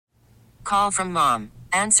Call from mom.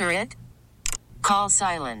 Answer it. Call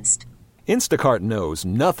silenced. Instacart knows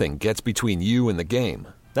nothing gets between you and the game.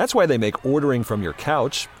 That's why they make ordering from your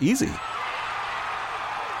couch easy.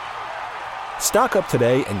 Stock up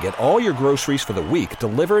today and get all your groceries for the week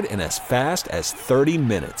delivered in as fast as 30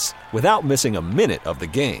 minutes without missing a minute of the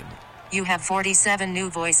game. You have 47 new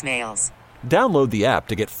voicemails. Download the app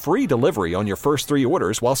to get free delivery on your first 3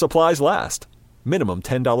 orders while supplies last. Minimum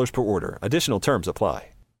 $10 per order. Additional terms apply.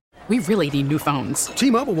 We really need new phones.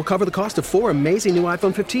 T-Mobile will cover the cost of 4 amazing new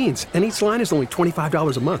iPhone 15s, and each line is only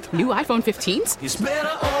 $25 a month. New iPhone 15s? It's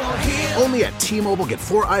better over here. Only at T-Mobile, get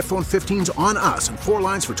 4 iPhone 15s on us and 4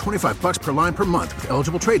 lines for $25 per line per month with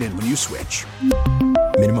eligible trade-in when you switch.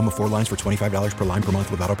 Minimum of 4 lines for $25 per line per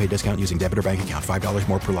month with autopay discount using debit or bank account. $5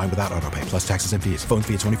 more per line without autopay, plus taxes and fees. Phone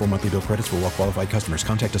fee at 24 monthly bill credits for well-qualified customers.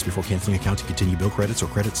 Contact us before canceling account to continue bill credits or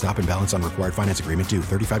credit stop and balance on required finance agreement due.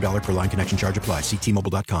 $35 per line connection charge applies. See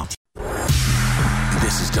T-Mobile.com.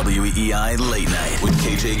 This is WEEI Late Night with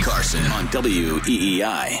KJ Carson on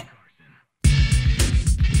WEEI.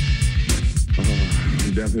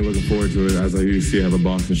 I'm definitely looking forward to it. As I usually have a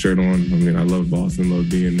Boston shirt on. I mean, I love Boston, love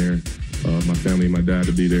being there. My family, my dad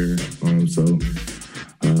to be there. So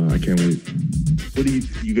I can't wait. What do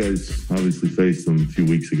you guys obviously faced them a few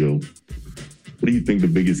weeks ago. What do you think the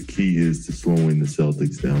biggest key is to slowing the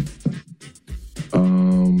Celtics down?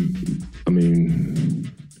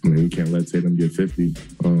 We can't let Tatum get 50.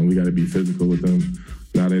 We got to be physical with them.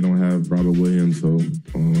 Now they don't have Robert Williams, so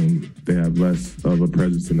they have less of a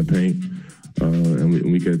presence in the paint. And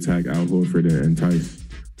we can attack Al Horford and Tice.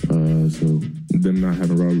 So them not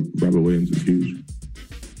having Robert Williams is huge.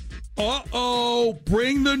 Uh-oh,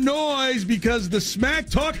 bring the noise because the smack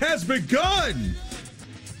talk has begun.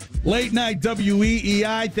 Late night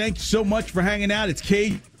WEEI, thank you so much for hanging out. It's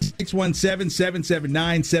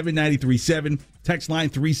K617-779-7937. Text line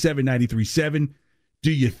 37937.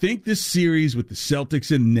 Do you think this series with the Celtics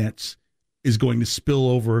and Nets is going to spill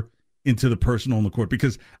over into the personal on the court?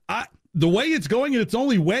 Because the way it's going and it's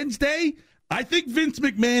only Wednesday, I think Vince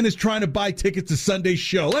McMahon is trying to buy tickets to Sunday's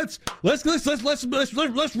show. Let's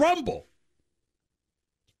rumble.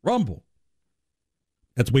 Rumble.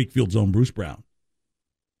 That's Wakefield's own Bruce Brown,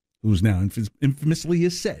 who's now infamously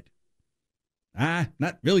has said,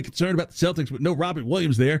 not really concerned about the Celtics, but no Robert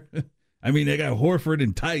Williams there. I mean, they got Horford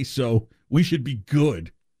and Tice, so we should be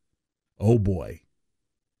good. Oh, boy.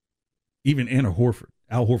 Even Anna Horford,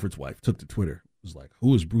 Al Horford's wife, took to Twitter. It was like,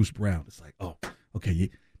 who is Bruce Brown? It's like, oh,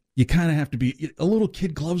 okay, you kind of have to be a little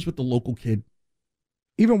kid gloves with the local kid.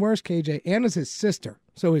 Even worse, KJ, Anna's his sister.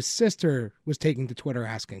 So his sister was taking to Twitter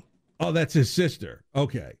asking. Oh, that's his sister.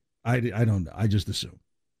 Okay. I don't know. I just assume.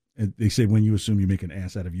 And they say when you assume you make an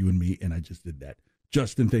ass out of you and me, and I just did that.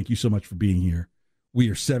 Justin, thank you so much for being here. We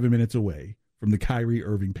are 7 minutes away from the Kyrie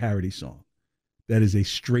Irving parody song. That is a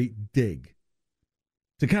straight dig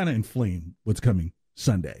to kind of inflame what's coming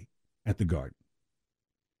Sunday at the Garden.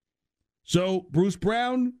 So Bruce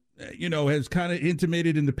Brown, has kind of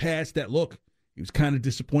intimated in the past that, look, he was kind of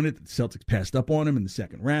disappointed that the Celtics passed up on him in the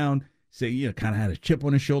second round. Say, kind of had a chip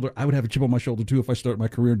on his shoulder. I would have a chip on my shoulder, too, if I started my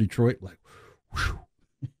career in Detroit. Like, whew.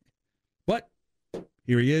 But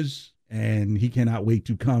here he is, and he cannot wait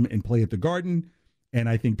to come and play at the Garden. And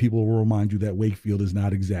I think people will remind you that Wakefield is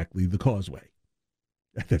not exactly the Causeway.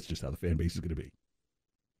 That's just how the fan base is going to be.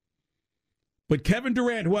 But Kevin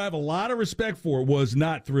Durant, who I have a lot of respect for, was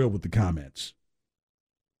not thrilled with the comments.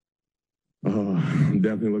 I'm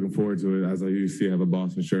definitely looking forward to it. As I usually have a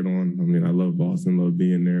Boston shirt on. I mean, I love Boston, love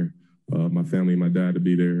being there. My family, my dad to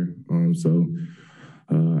be there. So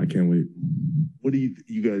I can't wait. What do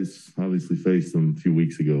you guys obviously faced them a few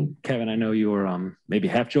weeks ago? Kevin, I know you were maybe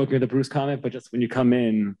half joking with the Bruce comment, but just when you come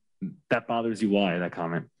in, that bothers you. Why, that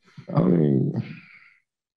comment? I mean,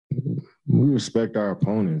 we respect our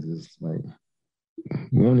opponents. It's like,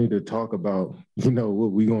 we don't need to talk about,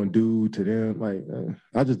 what we going to do to them. Like,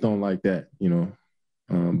 I just don't like that,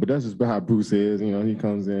 But that's just how Bruce is. He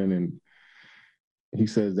comes in and he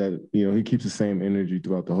says that, he keeps the same energy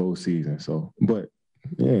throughout the whole season. So, but,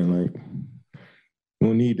 yeah, like, we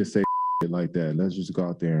don't need to say like that. Let's just go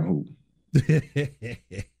out there and hoop.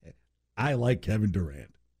 I like Kevin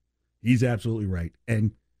Durant. He's absolutely right.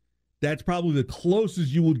 And that's probably the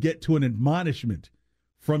closest you would get to an admonishment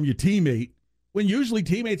from your teammate when usually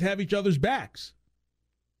teammates have each other's backs.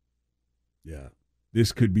 Yeah,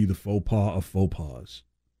 this could be the faux pas of faux pas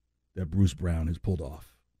that Bruce Brown has pulled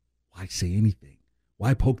off. Why say anything?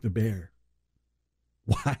 Why poke the bear?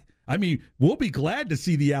 Why? I mean, we'll be glad to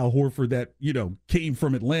see the Al Horford that, came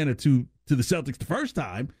from Atlanta to the Celtics the first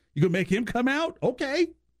time. You gonna make him come out? Okay.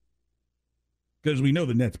 Because we know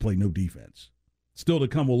the Nets play no defense. Still to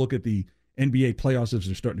come, we'll look at the NBA playoffs as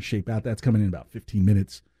they're starting to shape out. That's coming in about 15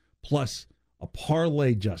 minutes. Plus a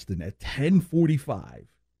parlay, Justin, at 10:45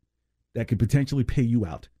 that could potentially pay you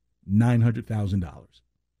out $900,000.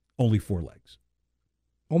 Only 4 legs.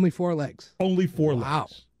 Only 4 legs. Only 4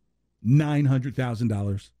 legs.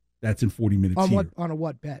 $900,000. That's in 40 minutes. On a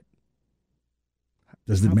what bet?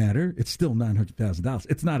 Does it matter? It's still $900,000.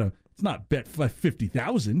 It's not bet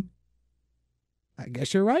 50,000. I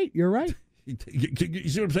guess you're right. You're right. You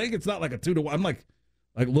see what I'm saying? It's not like a 2-to-1. I'm like,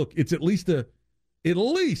 look, it's at least a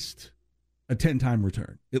 10-time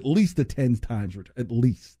return. At least a 10 times return. At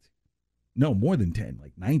least. No, more than 10,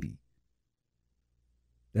 like 90.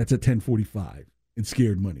 That's at 10:45. And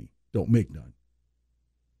scared money. Don't make none.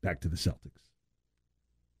 Back to the Celtics.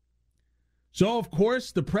 So, of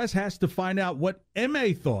course, the press has to find out what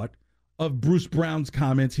M.A. thought of Bruce Brown's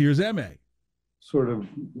comments. Here's M.A. Sort of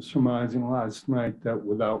surmising last night that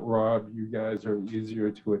without Rob, you guys are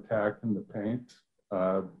easier to attack in the paint.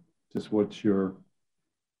 Just what's your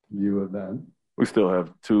view of that? We still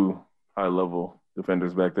have 2 high-level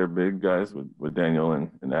defenders back there, big guys with Daniel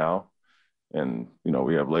and Al. And,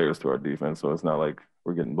 we have layers to our defense, so it's not like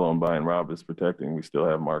we're getting blown by and Rob is protecting. We still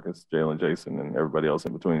have Marcus, Jalen, Jason, and everybody else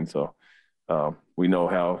in between. So we know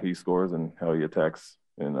how he scores and how he attacks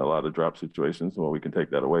in a lot of drop situations. Well, we can take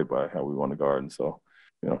that away by how we want to guard. And so,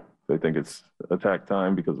 they think it's attack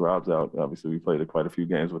time because Rob's out. Obviously, we played quite a few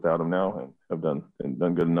games without him now and have done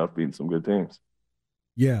good enough beating some good teams.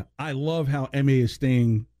 Yeah, I love how M.A. is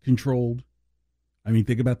staying controlled. I mean,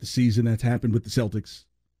 think about the season that's happened with the Celtics.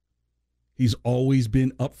 He's always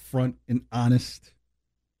been upfront and honest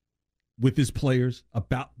with his players,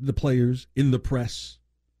 about the players, in the press.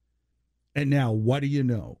 And now, what do you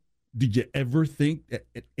know? Did you ever think that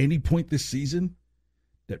at any point this season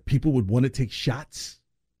that people would want to take shots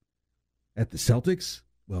at the Celtics?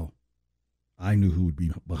 Well, I knew who would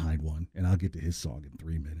be behind one, and I'll get to his song in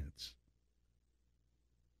 3 minutes.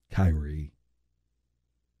 Kyrie.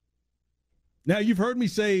 Now, you've heard me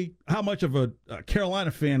say how much of a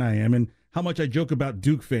Carolina fan I am and how much I joke about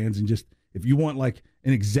Duke fans, and just if you want like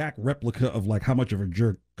an exact replica of like how much of a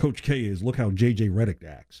jerk Coach K is, look how J.J. Redick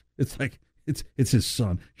acts. It's like it's his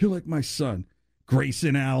son. You're like my son.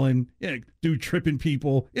 Grayson Allen, dude tripping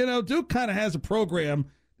people. Duke kind of has a program.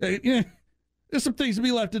 There's some things to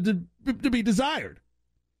be left to be desired.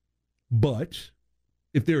 But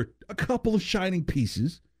if there are a couple of shining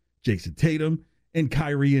pieces, Jason Tatum and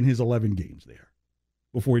Kyrie in his 11 games there,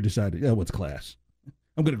 before he decided, what's class?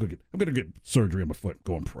 I'm gonna get surgery on my foot,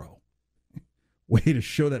 going pro. Way to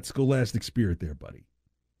show that scholastic spirit there, buddy.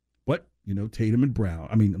 But Tatum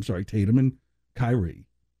and Kyrie,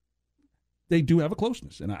 they do have a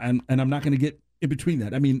closeness, and I'm not going to get in between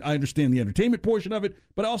that. I mean, I understand the entertainment portion of it,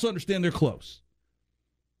 but I also understand they're close.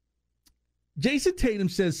 Jason Tatum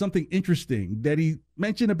says something interesting that he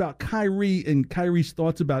mentioned about Kyrie and Kyrie's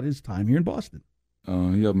thoughts about his time here in Boston.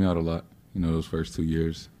 He helped me out a lot, those first 2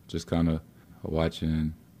 years, just kind of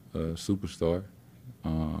watching a superstar.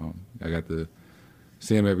 I got to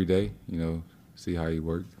see him every day, see how he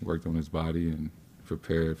worked on his body and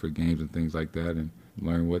prepared for games and things like that, and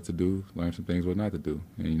learn what to do, learn some things what not to do.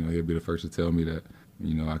 And, he'll be the first to tell me that,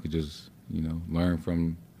 I could just, learn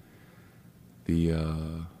from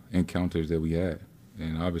the encounters that we had.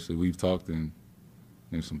 And obviously we've talked and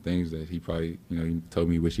there's some things that he probably, he told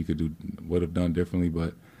me he wish he would have done differently,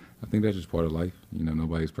 but I think that's just part of life.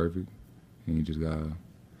 Nobody's perfect, and you just got to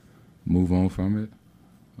move on from it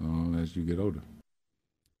as you get older.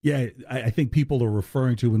 Yeah, I think people are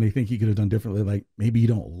referring to when they think he could have done differently, like maybe you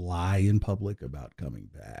don't lie in public about coming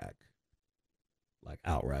back, like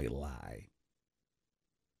outright lie.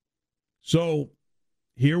 So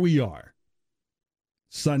here we are,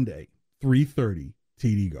 Sunday, 3:30,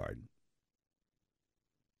 TD Garden.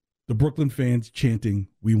 The Brooklyn fans chanting,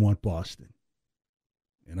 "We want Boston."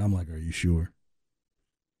 And I'm like, are you sure?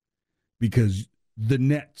 Because the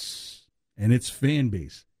Nets and its fan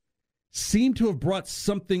base seem to have brought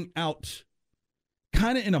something out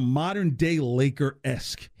kind of in a modern-day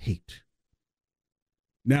Laker-esque hate.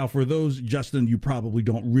 Now, for those, Justin, you probably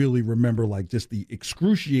don't really remember like just the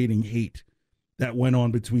excruciating hate that went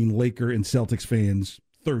on between Laker and Celtics fans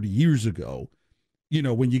 30 years ago.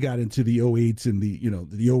 When you got into the 08s and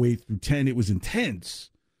the 08 through 10, it was intense.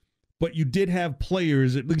 But you did have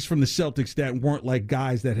players, at least from the Celtics, that weren't like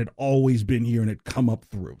guys that had always been here and had come up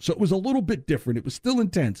through. So it was a little bit different. It was still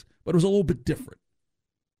intense, but it was a little bit different.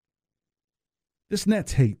 This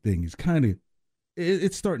Nets hate thing is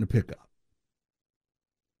it's starting to pick up.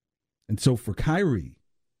 And so for Kyrie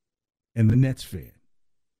and the Nets fan,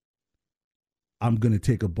 I'm going to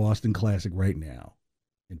take a Boston Classic right now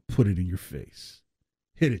and put it in your face.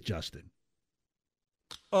 Hit it, Justin.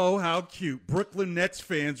 Oh, how cute. Brooklyn Nets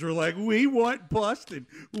fans are like, we want Boston.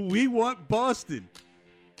 We want Boston.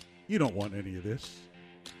 You don't want any of this.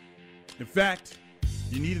 In fact,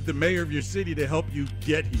 you needed the mayor of your city to help you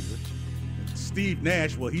get here. Steve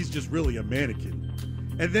Nash, well, he's just really a mannequin.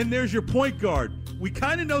 And then there's your point guard. We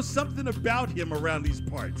kind of know something about him around these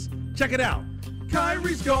parts. Check it out.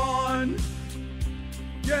 Kyrie's gone.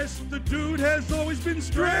 Yes, the dude has always been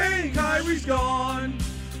strange. Kyrie's gone.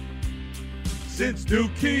 Since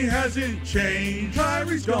Dookie hasn't changed.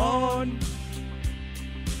 Kyrie's gone.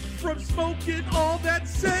 From smoking all that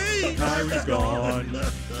sage. Kyrie's gone.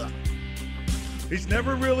 He's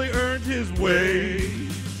never really earned his way.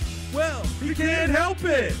 Well, he can't help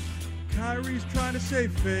it. Kyrie's trying to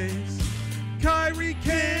save face. Kyrie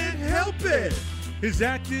can't help it. His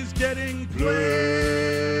act is getting played.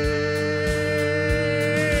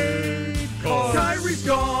 Kyrie's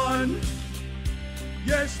gone.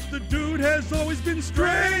 Yes, the dude has always been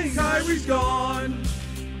strange. Kyrie's gone.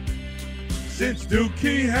 Since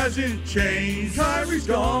Dookie hasn't changed. Kyrie's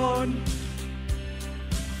gone.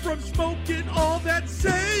 From smoking all that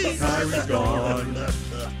sage. Kyrie's gone.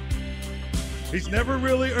 He's never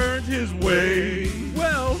really earned his way.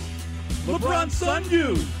 Well, LeBron sunned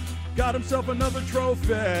you. Got himself another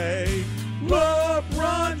trophy.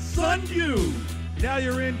 LeBron sunned you. Now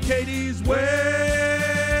you're in Katie's way.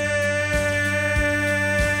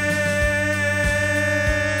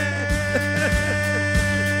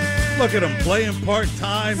 Look at him playing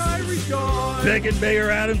part-time, begging Mayor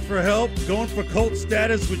Adams for help, going for cult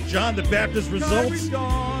status with John the Baptist results.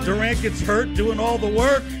 Durant gets hurt doing all the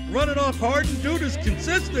work, running off Harden. Dude is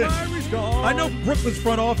consistent. I know Brooklyn's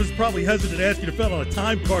front office probably hesitant to ask you to fill out a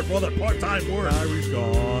time card for all that part-time work. Kyrie's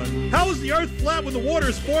gone. How is the earth flat when the water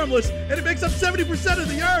is formless and it makes up 70% of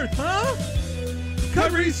the earth, huh?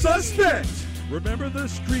 Kyrie's suspect. Remember the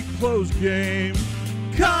street clothes game?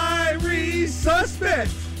 Kyrie's suspect.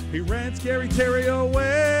 He ran Scary Terry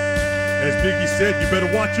away. As Biggie said, you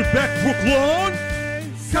better watch your back,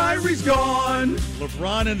 Brooklyn. Kyrie's gone.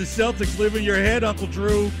 LeBron and the Celtics live in your head, Uncle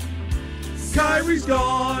Drew. Kyrie's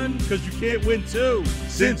gone. Because you can't win two.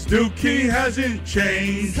 Since Dookie hasn't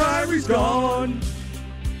changed. Kyrie's gone.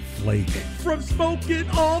 Flake. From smoking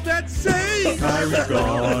all that sage. Kyrie's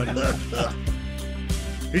gone.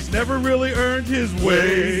 He's never really earned his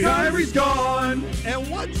way. Kyrie's gone. And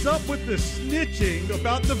what's up with the snitching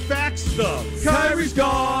about the back stuff? Kyrie's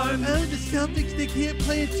gone. Oh, the Celtics, they can't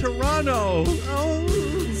play in Toronto. Oh,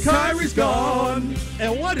 Kyrie's gone.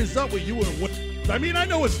 And what is up with you and I mean, I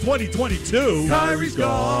know it's 2022. Kyrie's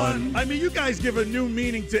gone. I mean, you guys give a new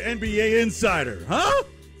meaning to NBA Insider, huh?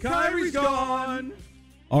 Kyrie's gone.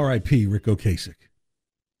 R.I.P. Rick Ocasek.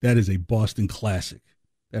 That is a Boston classic.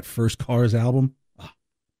 That first Cars album.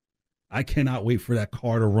 I cannot wait for that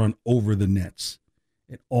car to run over the Nets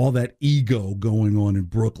and all that ego going on in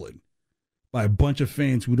Brooklyn by a bunch of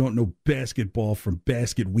fans who don't know basketball from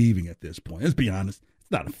basket weaving at this point. Let's be honest.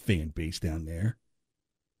 It's not a fan base down there.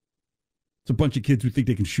 It's a bunch of kids who think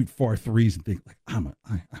they can shoot far threes and think, like, I'm a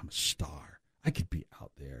star. I could be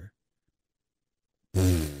out there.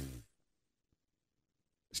 Let's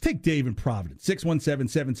take Dave in Providence,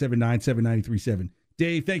 617-779-7937.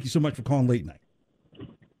 Dave, thank you so much for calling late night.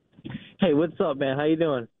 Hey, what's up, man? How you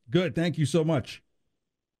doing? Good, thank you so much.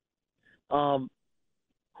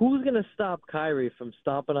 Who's going to stop Kyrie from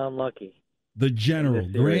stomping on Lucky? The general,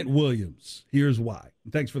 Grant Williams. Here's why.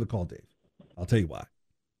 And thanks for the call, Dave. I'll tell you why.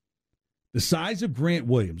 The size of Grant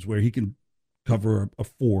Williams, where he can cover a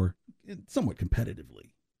four somewhat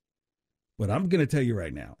competitively. But I'm going to tell you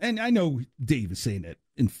right now, and I know Dave is saying that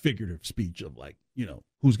in figurative speech of, like, you know,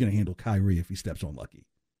 who's going to handle Kyrie if he steps on Lucky.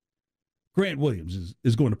 Grant Williams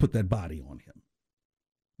is going to put that body on him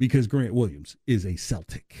because Grant Williams is a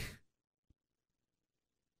Celtic.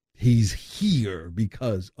 He's here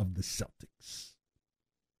because of the Celtics.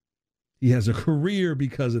 He has a career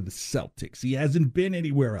because of the Celtics. He hasn't been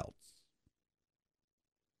anywhere else.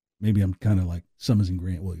 Maybe I'm kind of like summoning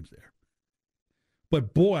Grant Williams there.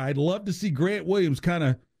 But, boy, I'd love to see Grant Williams kind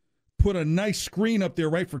of put a nice screen up there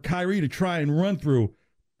right for Kyrie to try and run through.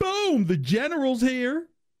 Boom, the general's here.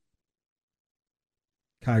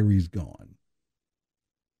 Kyrie's gone.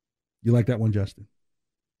 You like that one, Justin?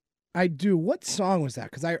 I do. What song was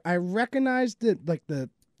that? Because I recognized it, like the...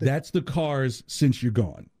 That's the Cars, Since You're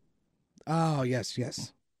Gone. Oh, yes,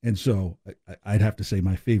 yes. And so I'd have to say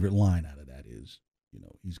my favorite line out of that is, you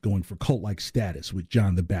know, he's going for cult-like status with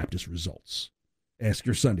John the Baptist results. Ask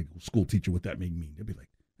your Sunday school teacher what that may mean. They'll be like,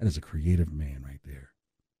 that is a creative man right there.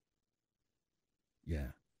 Yeah.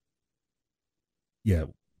 Yeah,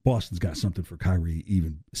 Boston's got something for Kyrie,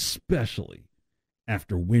 even especially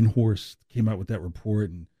after Windhorst came out with that report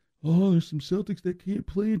and, there's some Celtics that can't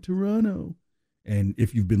play in Toronto. And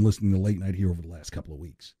if you've been listening to Late Night here over the last couple of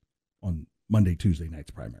weeks, on Monday, Tuesday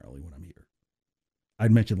nights primarily when I'm here,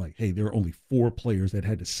 I'd mentioned like, hey, there are only 4 players that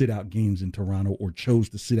had to sit out games in Toronto or chose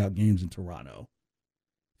to sit out games in Toronto.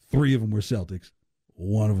 3 of them were Celtics.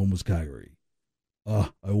 1 of them was Kyrie. I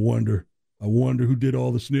wonder who did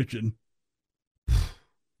all the snitching.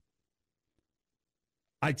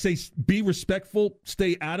 I'd say be respectful,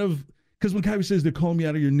 stay out of, because when Kyrie says they're calling me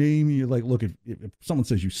out of your name, you're like, look, if someone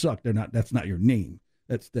says you suck, that's not your name.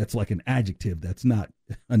 That's like an adjective. That's not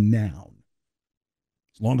a noun.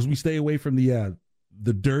 As long as we stay away from the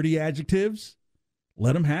dirty adjectives,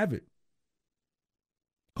 let them have it.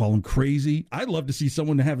 Call him crazy. I'd love to see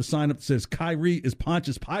someone to have a sign up that says Kyrie is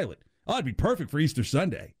Pontius Pilate. Oh, it'd be perfect for Easter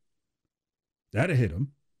Sunday. That'd hit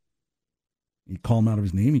him. You call him out of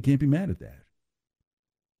his name, he can't be mad at that.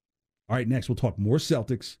 All right, next we'll talk more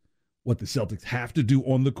Celtics, what the Celtics have to do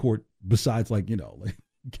on the court besides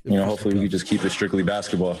hopefully we can just keep it strictly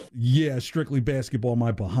basketball. Yeah, strictly basketball,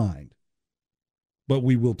 my behind. But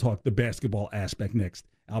we will talk the basketball aspect next.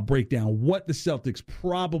 I'll break down what the Celtics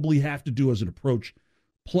probably have to do as an approach.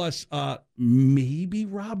 Plus, maybe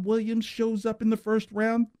Rob Williams shows up in the first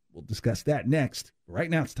round. We'll discuss that next. Right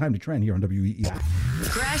now, it's time to trend here on WEEI.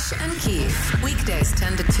 Gresh and Keith, weekdays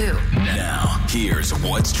 10 to 2. Now, here's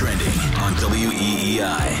what's trending on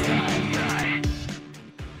WEEI.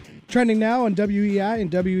 Trending now on WEEI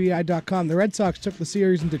and WEEI.com. The Red Sox took the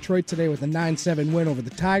series in Detroit today with a 9-7 win over the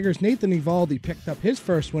Tigers. Nathan Eovaldi picked up his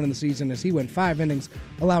first win of the season as he went 5 innings,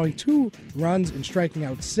 allowing 2 runs and striking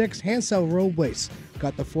out 6. Hansel Robles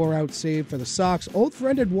got the 4-out save for the Sox. Old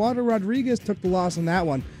friend Eduardo Rodriguez took the loss in that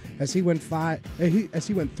one as he went 3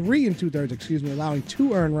 2/3, allowing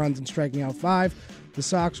 2 earned runs and striking out 5. The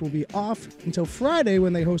Sox will be off until Friday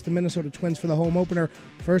when they host the Minnesota Twins for the home opener.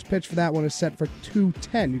 First pitch for that one is set for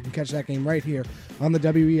 2:10. You can catch that game right here on the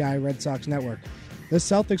WEEI Red Sox Network. The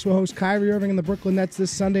Celtics will host Kyrie Irving and the Brooklyn Nets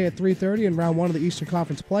this Sunday at 3:30 in round 1 of the Eastern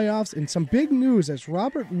Conference playoffs. And some big news as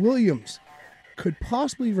Robert Williams could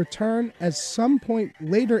possibly return at some point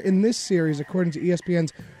later in this series, according to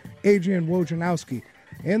ESPN's Adrian Wojnarowski.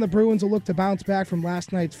 And the Bruins will look to bounce back from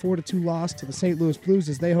last night's 4-2 loss to the St. Louis Blues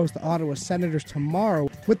as they host the Ottawa Senators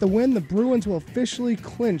tomorrow. With the win, the Bruins will officially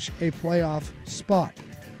clinch a playoff spot.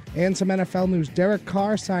 And some NFL news. Derek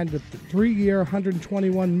Carr signed a 3-year,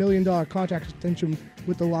 $121 million contract extension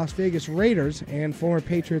with the Las Vegas Raiders, and former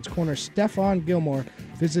Patriots corner Stephon Gilmore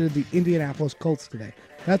visited the Indianapolis Colts today.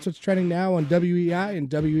 That's what's trending now on WEEI and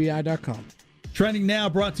WEEI.com. Trending now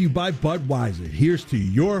brought to you by Budweiser. Here's to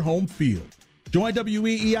your home field. Join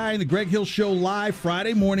WEEI and the Greg Hill Show live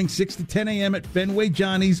Friday morning, 6 to 10 a.m. at Fenway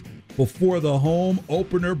Johnny's before the home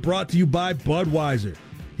opener, brought to you by Budweiser.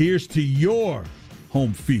 Here's to your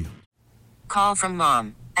home field. Call from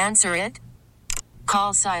mom. Answer it.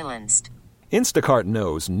 Call silenced. Instacart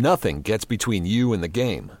knows nothing gets between you and the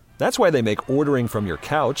game. That's why they make ordering from your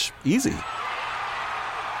couch easy.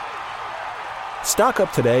 Stock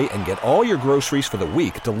up today and get all your groceries for the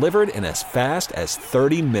week delivered in as fast as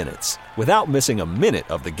 30 minutes without missing a minute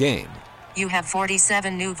of the game. You have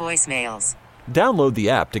 47 new voicemails. Download the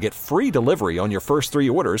app to get free delivery on your first 3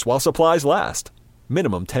 orders while supplies last.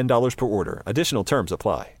 Minimum $10 per order. Additional terms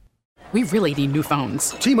apply. We really need new phones.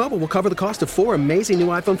 T-Mobile will cover the cost of 4 amazing new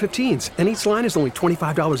iPhone 15s, and each line is only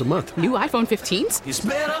 $25 a month. New iPhone 15s? It's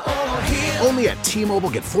better over here. Only at T-Mobile,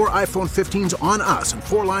 get 4 iPhone 15s on us and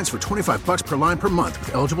 4 lines for $25 per line per month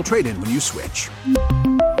with eligible trade-in when you switch.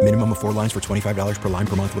 Minimum of 4 lines for $25 per line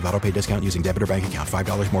per month with autopay discount using debit or bank account.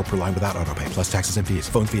 $5 more per line without autopay, plus taxes and fees.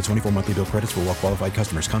 Phone fee at 24 monthly bill credits for well-qualified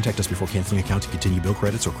customers. Contact us before canceling account to continue bill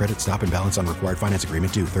credits or credit stop and balance on required finance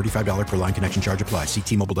agreement due. $35 per line connection charge applies. See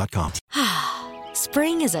T-Mobile.com.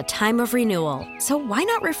 Spring is a time of renewal, so why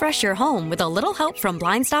not refresh your home with a little help from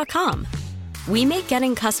Blinds.com? We make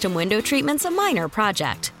getting custom window treatments a minor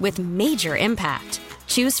project with major impact.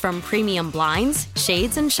 Choose from premium blinds,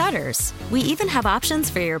 shades, and shutters. We even have options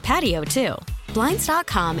for your patio, too.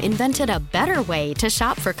 Blinds.com invented a better way to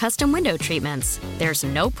shop for custom window treatments. There's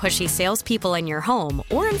no pushy salespeople in your home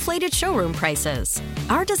or inflated showroom prices.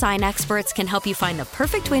 Our design experts can help you find the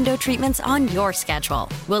perfect window treatments on your schedule.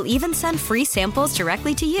 We'll even send free samples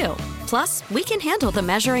directly to you. Plus, we can handle the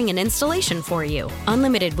measuring and installation for you.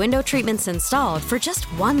 Unlimited window treatments installed for just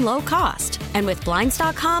one low cost. And with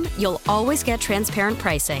Blinds.com, you'll always get transparent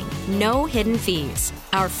pricing. No hidden fees.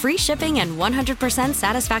 Our free shipping and 100%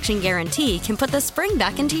 satisfaction guarantee can put the spring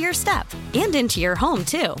back into your step and into your home,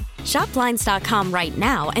 too. Shop Blinds.com right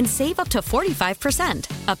now and save up to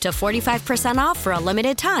 45%. Up to 45% off for a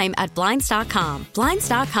limited time at Blinds.com.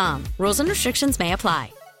 Blinds.com. Rules and restrictions may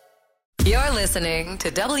apply. You're listening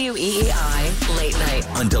to WEEI Late Night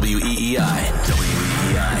on WEEI.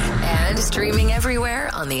 And streaming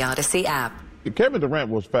everywhere on the Odyssey app. Kevin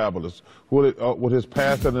Durant was fabulous with his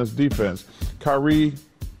pass and his defense. Kyrie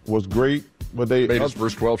was great, but they made his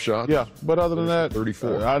first 12 shots. Yeah, but other than that,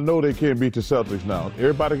 34. I know they can't beat the Celtics now.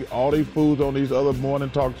 Everybody, all these fools on these other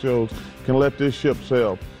morning talk shows can let this ship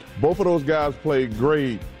sail. Both of those guys played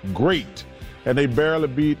great, and they barely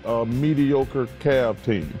beat a mediocre Cavs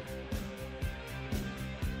team.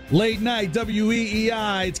 Late night,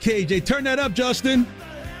 WEEI. It's KJ. Turn that up, Justin.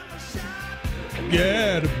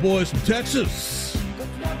 Yeah, the boys from Texas.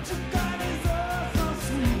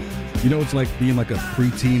 You know, it's like being like a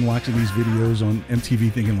preteen watching these videos on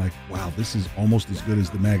MTV thinking like, wow, this is almost as good as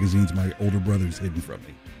the magazines my older brother's hidden from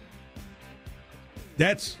me.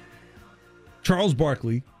 That's Charles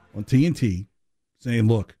Barkley on TNT saying,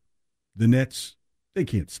 look, the Nets, they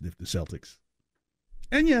can't sniff the Celtics.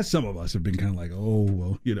 And yes, some of us have been kind of like, oh,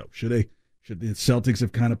 well, you know, should the Celtics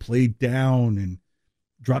have kind of played down and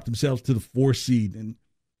dropped themselves to the 4 seed? And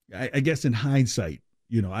I guess in hindsight,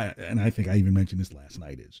 you know, I think I even mentioned this last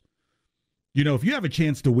night is, you know, if you have a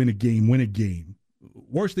chance to win a game, win a game.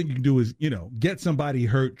 Worst thing you can do is, you know, get somebody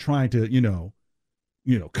hurt trying to, you know,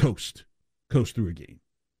 coast through a game,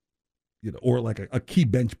 you know, or like a key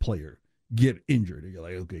bench player get injured. And you're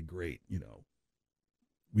like, okay, great, you know.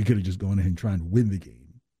 We could have just gone ahead and tried to win the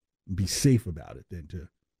game and be safe about it than to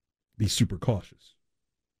be super cautious.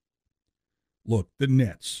 Look, the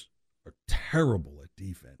Nets are terrible at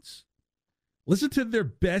defense. Listen to their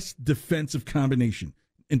best defensive combination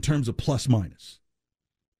in terms of plus minus.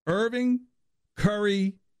 Irving,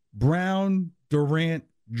 Curry, Brown, Durant,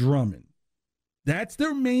 Drummond. That's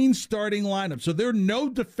their main starting lineup. So there are no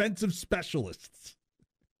defensive specialists.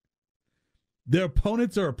 Their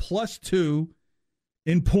opponents are a +2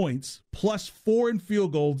 in points, +4 in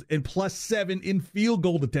field goals, and +7 in field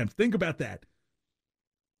goal attempts. Think about that.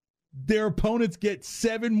 Their opponents get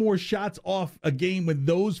 7 more shots off a game when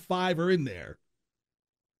those 5 are in there.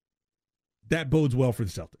 That bodes well for the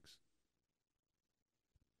Celtics.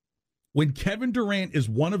 When Kevin Durant is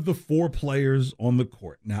one of the 4 players on the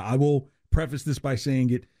court, now I will preface this by saying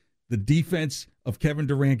the defense of Kevin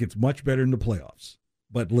Durant gets much better in the playoffs.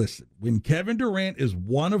 But listen, when Kevin Durant is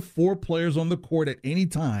one of 4 players on the court at any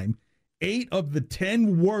time, 8 of the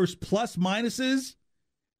 10 worst plus minuses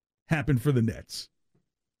happen for the Nets.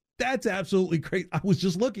 That's absolutely crazy. I was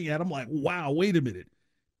just looking at him like, wow, wait a minute.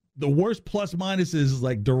 The worst plus minuses is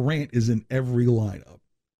like Durant is in every lineup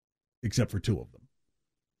except for 2 of them.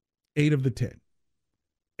 8 of the 10.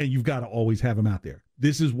 And you've got to always have him out there.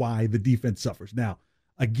 This is why the defense suffers. Now,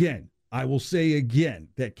 again, I will say again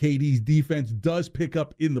that KD's defense does pick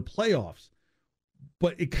up in the playoffs,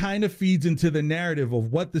 but it kind of feeds into the narrative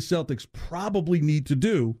of what the Celtics probably need to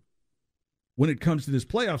do when it comes to this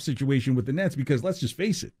playoff situation with the Nets, because let's just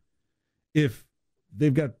face it, if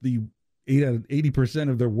they've got the 8 out of 80%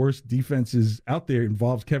 of their worst defenses out there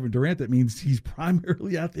involves Kevin Durant, that means he's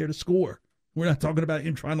primarily out there to score. We're not talking about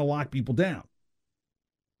him trying to lock people down.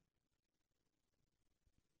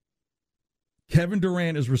 Kevin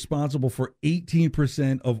Durant is responsible for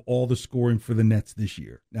 18% of all the scoring for the Nets this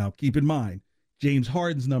year. Now, keep in mind, James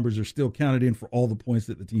Harden's numbers are still counted in for all the points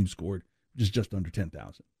that the team scored, which is just under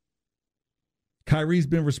 10,000. Kyrie's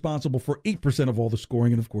been responsible for 8% of all the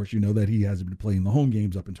scoring, and of course, you know that he hasn't been playing the home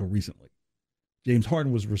games up until recently. James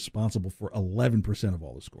Harden was responsible for 11% of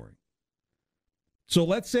all the scoring. So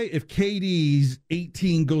let's say if KD's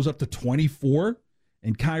 18 goes up to 24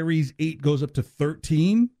 and Kyrie's 8 goes up to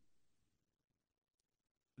 13,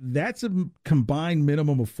 that's a combined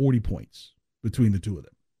minimum of 40 points between the two of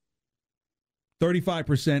them.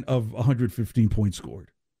 35% of 115 points scored.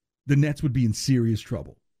 The Nets would be in serious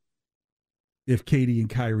trouble if KD and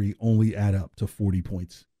Kyrie only add up to 40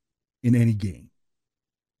 points in any game.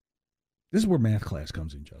 This is where math class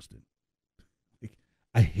comes in, Justin.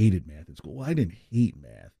 I hated math in school. Well, I didn't hate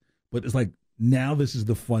math, but it's like now this is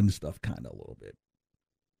the fun stuff kind of a little bit.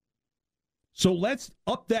 So let's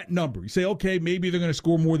up that number. You say, okay, maybe they're going to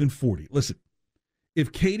score more than 40. Listen,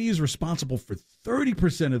 if KD is responsible for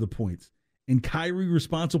 30% of the points and Kyrie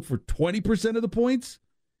responsible for 20% of the points,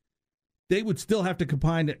 they would still have to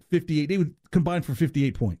combine at 58. They would combine for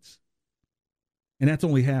 58 points. And that's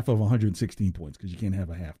only half of 116 points because you can't have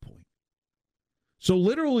a half point. So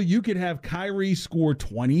literally you could have Kyrie score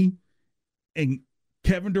 20 and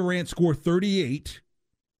Kevin Durant score 38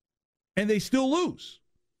 and they still lose.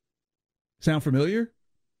 Sound familiar?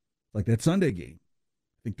 Like that Sunday game.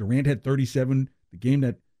 I think Durant had 37. The game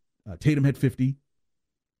that Tatum had 50.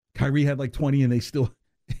 Kyrie had like 20 and they still,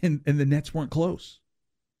 and the Nets weren't close.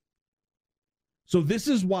 So this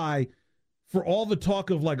is why, for all the talk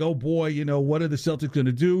of like, oh boy, you know, what are the Celtics going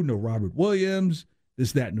to do? No Robert Williams,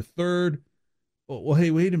 this, that, and the third. Well,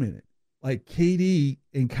 hey, wait a minute. Like KD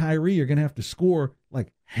and Kyrie are going to have to score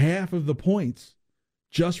like half of the points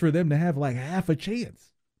just for them to have like half a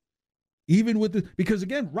chance. Even with the, because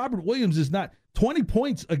again, Robert Williams is not, 20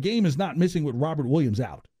 points a game is not missing with Robert Williams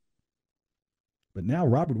out. But now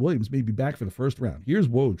Robert Williams may be back for the first round. Here's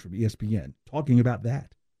Woj from ESPN talking about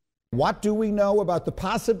that. What do we know about the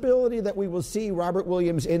possibility that we will see Robert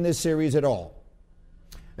Williams in this series at all?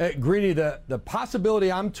 Greedy, the possibility,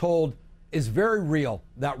 I'm told, is very real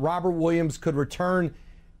that Robert Williams could return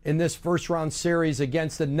in this first-round series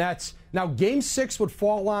against the Nets. Now, Game 6 would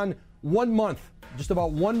fall on 1 month, just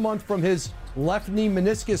about 1 month from his left knee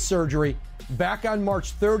meniscus surgery back on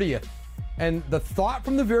March 30th. And the thought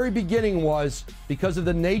from the very beginning was, because of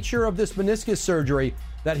the nature of this meniscus surgery,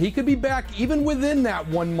 that he could be back even within that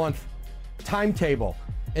 1 month timetable.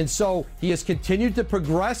 And so he has continued to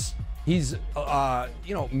progress. He's,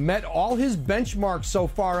 met all his benchmarks so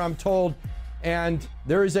far, I'm told. And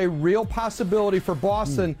there is a real possibility for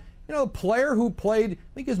Boston, a player who played,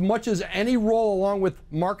 I think, as much as any role along with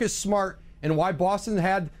Marcus Smart and why Boston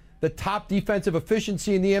had the top defensive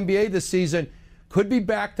efficiency in the NBA this season, could be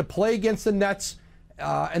back to play against the Nets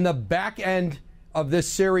in the back end of this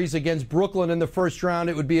series against Brooklyn in the first round.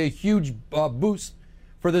 It would be a huge boost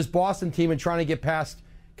for this Boston team in trying to get past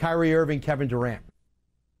Kyrie Irving, Kevin Durant.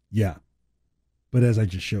 Yeah. But as I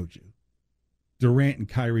just showed you, Durant and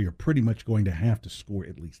Kyrie are pretty much going to have to score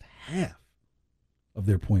at least half of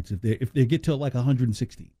their points if they get to like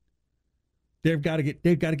 116. They've got to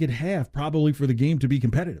get half probably for the game to be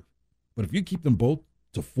competitive. But if you keep them both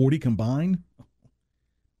to 40 combined,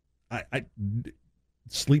 I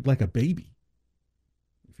sleep like a baby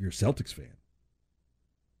if you're a Celtics fan.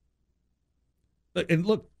 And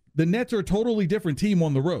look, the Nets are a totally different team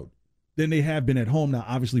on the road than they have been at home now,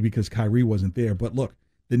 obviously because Kyrie wasn't there. But look,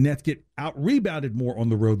 the Nets get out-rebounded more on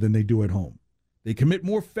the road than they do at home. They commit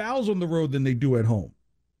more fouls on the road than they do at home.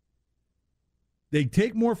 They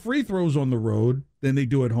take more free throws on the road than they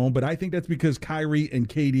do at home, but I think that's because Kyrie and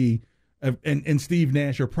KD and Steve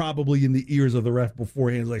Nash are probably in the ears of the ref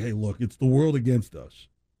beforehand. It's like, hey, look, it's the world against us.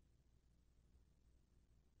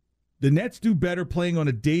 The Nets do better playing on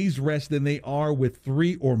a day's rest than they are with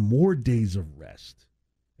 3 or more days of rest.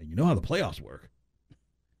 And you know how the playoffs work.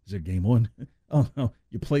 Is it game 1? Oh, no.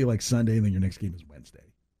 You play like Sunday, and then your next game is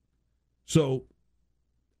Wednesday. So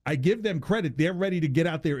I give them credit. They're ready to get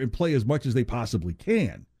out there and play as much as they possibly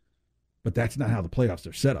can. But that's not how the playoffs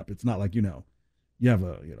are set up. It's not like, you have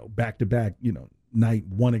a, back-to-back, night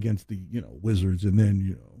one against the, Wizards, and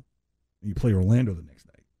then, you play Orlando the next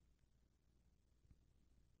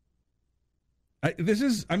night. This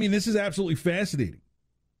is absolutely fascinating.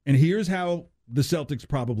 And here's how the Celtics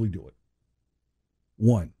probably do it.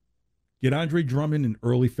 1, get Andre Drummond in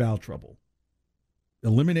early foul trouble.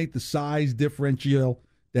 Eliminate the size differential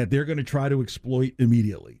that they're going to try to exploit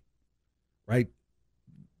immediately, right?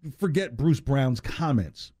 Forget Bruce Brown's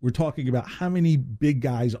comments. We're talking about how many big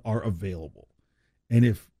guys are available. And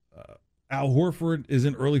if Al Horford is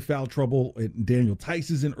in early foul trouble and Daniel Tice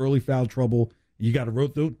is in early foul trouble, you got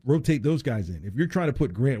to rotate those guys in. If you're trying to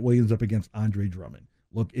put Grant Williams up against Andre Drummond,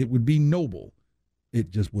 look, it would be noble. It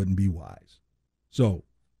just wouldn't be wise. So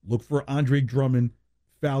look for Andre Drummond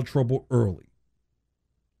foul trouble early.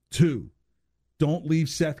 2, don't leave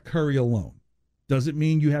Seth Curry alone. Doesn't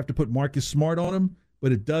mean you have to put Marcus Smart on him,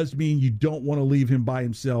 but it does mean you don't want to leave him by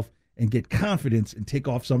himself and get confidence and take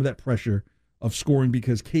off some of that pressure of scoring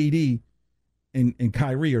because KD and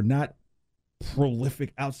Kyrie are not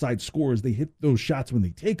prolific outside scorers. They hit those shots when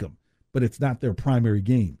they take them, but it's not their primary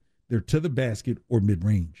game. They're to the basket or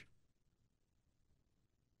mid-range.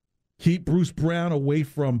 Keep Bruce Brown away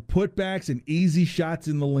from putbacks and easy shots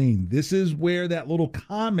in the lane. This is where that little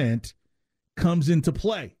comment comes into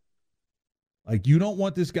play. Like, you don't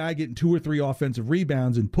want this guy getting 2 or 3 offensive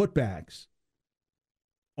rebounds and putbacks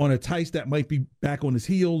on a Tice that might be back on his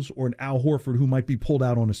heels or an Al Horford who might be pulled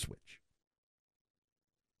out on a switch.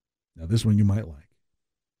 Now, this one you might like.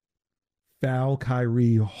 Foul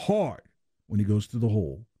Kyrie hard when he goes to the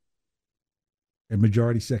hole. And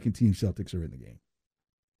majority second-team Celtics are in the game.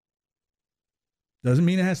 Doesn't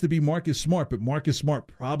mean it has to be Marcus Smart, but Marcus Smart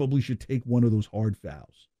probably should take one of those hard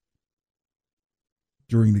fouls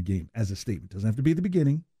during the game as a statement. Doesn't have to be at the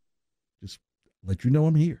beginning. Just let you know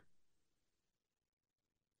I'm here.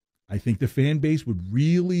 I think the fan base would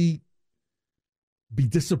really be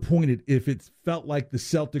disappointed if it felt like the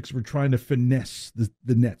Celtics were trying to finesse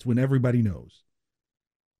the Nets when everybody knows.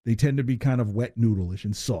 They tend to be kind of wet noodle-ish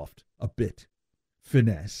and soft, a bit.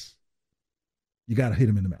 Finesse. You got to hit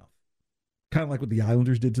them in the mouth. Kind of like what the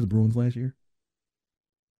Islanders did to the Bruins last year.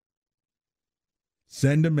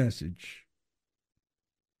 Send a message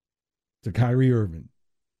to Kyrie Irving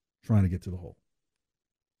trying to get to the hole.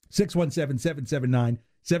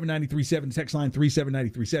 617-779-7937. Text line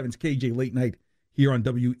 37937. It's KJ Late Night here on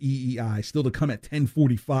WEEI. Still to come at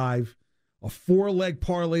 10:45. A 4-leg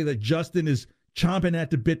parlay that Justin is chomping at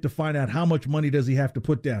the bit to find out how much money does he have to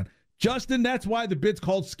put down. Justin, that's why the bit's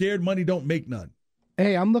called Scared Money Don't Make None.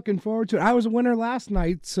 Hey, I'm looking forward to it. I was a winner last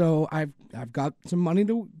night, so I've got some money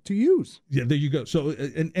to use. Yeah, there you go. So,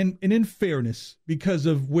 and in fairness, because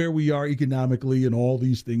of where we are economically and all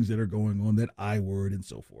these things that are going on, that I word and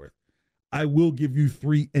so forth, I will give you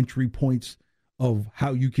 3 entry points of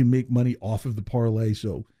how you can make money off of the parlay.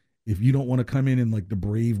 So if you don't want to come in like the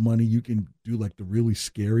brave money, you can do like the really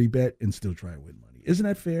scary bet and still try and win money. Isn't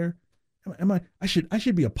that fair? I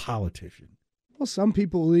should be a politician. Well, some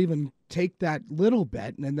people will even take that little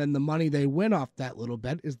bet, and then the money they win off that little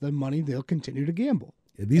bet is the money they'll continue to gamble.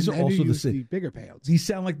 Yeah, these are also the bigger payouts. These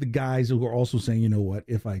sound like the guys who are also saying, you know what,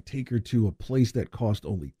 if I take her to a place that cost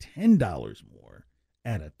only $10 more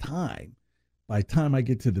at a time, by the time I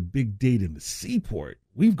get to the big date in the seaport,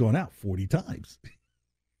 we've gone out 40 times.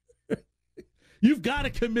 You've got to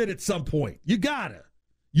commit at some point. You've got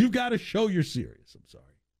to show you're serious. I'm sorry.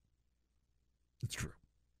 It's true.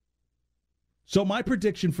 So my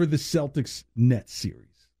prediction for the Celtics-Nets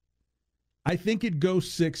series, I think it goes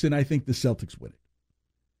 6, and I think the Celtics win it.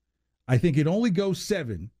 I think it only goes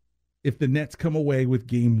 7 if the Nets come away with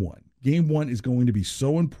Game 1. Game 1 is going to be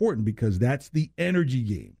so important because that's the energy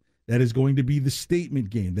game. That is going to be the statement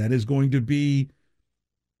game. That is going to be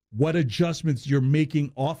what adjustments you're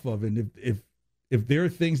making off of. And if there are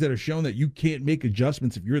things that are shown that you can't make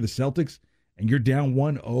adjustments if you're the Celtics and you're down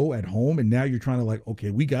 1-0 at home, and now you're trying to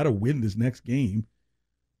okay, we got to win this next game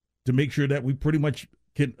to make sure that we pretty much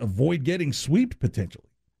can avoid getting swept potentially.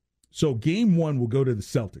 So Game 1 will go to the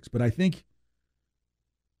Celtics, but I think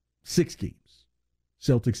 6 games.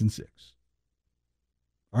 Celtics in 6.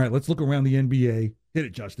 All right, let's look around the NBA. Hit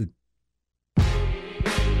it, Justin.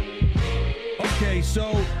 Okay,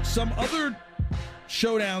 so some other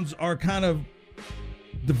showdowns are kind of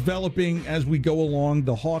developing as we go along.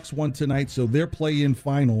 The Hawks won tonight, so their play-in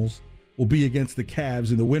finals will be against the Cavs,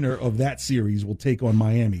 and the winner of that series will take on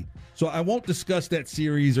Miami. So I won't discuss that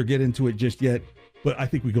series or get into it just yet, but I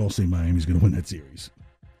think we can all say Miami's going to win that series.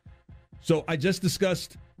 So I just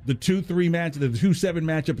discussed the 2-3 match, the 2-7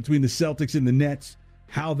 matchup between the Celtics and the Nets,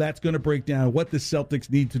 how that's going to break down, what the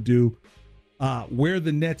Celtics need to do, where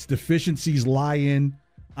the Nets' deficiencies lie in.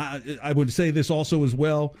 I would say this also as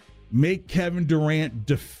well. Make Kevin Durant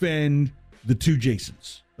defend the two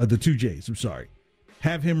Jasons. The two J's, I'm sorry.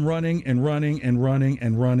 Have him running and running and running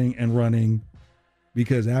and running and running,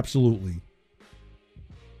 because absolutely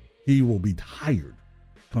he will be tired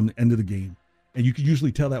come the end of the game. And you can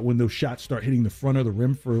usually tell that when those shots start hitting the front of the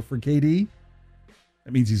rim for KD.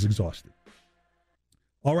 That means he's exhausted.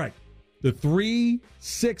 All right, the 3-6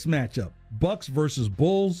 matchup, Bucks versus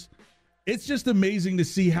Bulls. It's just amazing to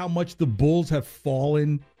see how much the Bulls have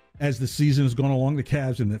fallen as the season has gone along, the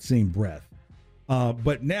Cavs in that same breath.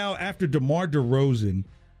 But now after DeMar DeRozan,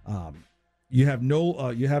 you have no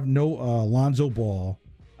Lonzo Ball.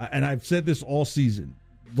 And I've said this all season.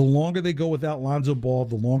 The longer they go without Lonzo Ball,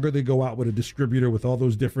 the longer they go out with a distributor with all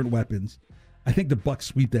those different weapons. I think the Bucks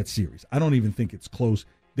sweep that series. I don't even think it's close.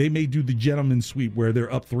 They may do the gentleman's sweep where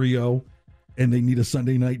they're up 3-0 and they need a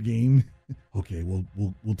Sunday night game. Okay,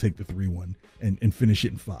 we'll take the 3-1 and finish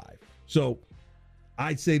it in 5. So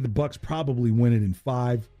I'd say the Bucks probably win it in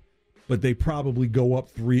 5, but they probably go up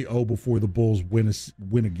 3-0 before the Bulls win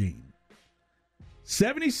a game.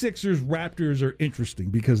 76ers Raptors are interesting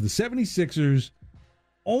because the 76ers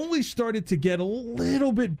only started to get a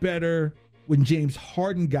little bit better when James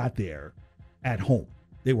Harden got there at home.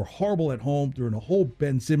 They were horrible at home during a whole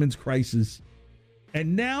Ben Simmons crisis.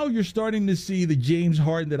 And now you're starting to see the James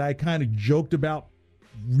Harden that I kind of joked about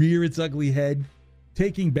rear its ugly head,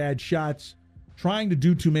 taking bad shots, trying to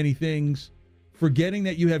do too many things, forgetting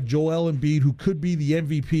that you have Joel Embiid, who could be the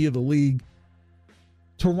MVP of the league.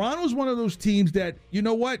 Toronto's one of those teams that, you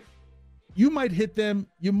know what? you might hit them,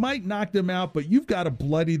 you might knock them out, but you've got to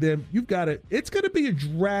bloody them. It's going to be a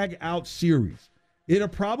drag-out series. It'll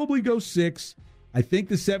probably go 6. I think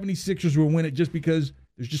the 76ers will win it just because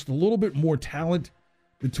there's just a little bit more talent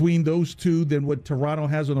between those two than what Toronto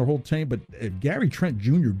has on their whole team. But if Gary Trent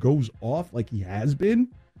Jr. goes off like he has been,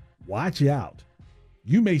 watch out.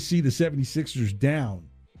 You may see the 76ers down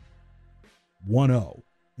 1-0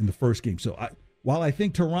 in the first game. So while I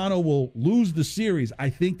think Toronto will lose the series, I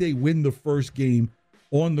think they win the first game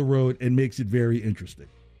on the road and makes it very interesting.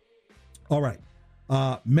 All right.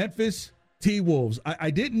 Memphis T-Wolves.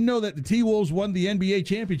 I didn't know that the T-Wolves won the NBA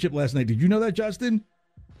championship last night. Did you know that, Justin?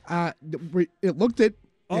 It looked it.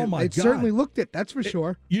 Oh, my God. It certainly looked it, that's for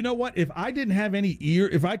sure. You know what? If I didn't have any ear,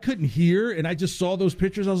 if I couldn't hear and I just saw those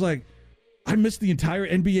pictures, I was like, I missed the entire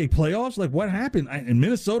NBA playoffs? Like, what happened? And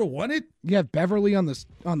Minnesota won it? You have Beverly on this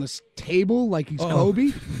table like he's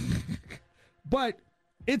Kobe. But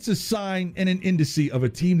it's a sign and an indice of a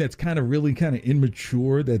team that's really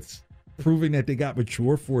immature, that's proving that they got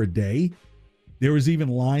mature for a day. There was even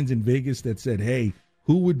lines in Vegas that said, hey,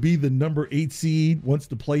 who would be the number 8 seed once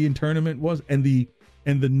the play-in tournament was? And the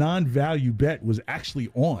non-value bet was actually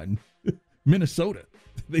on Minnesota.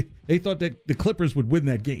 They thought that the Clippers would win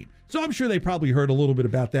that game. So I'm sure they probably heard a little bit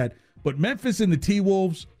about that. But Memphis and the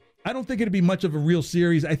T-Wolves, I don't think it'll be much of a real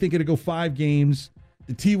series. I think it'll go 5 games.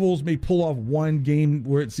 The T-Wolves may pull off one game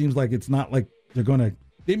where it seems like it's not like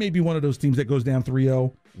they may be one of those teams that goes down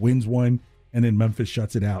 3-0, wins one, and then Memphis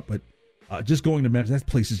shuts it out. But just going to Memphis, that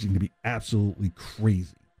place is going to be absolutely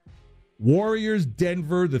crazy. Warriors,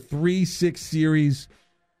 Denver, the 3-6 series.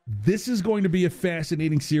 This is going to be a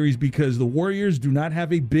fascinating series because the Warriors do not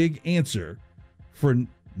have a big answer for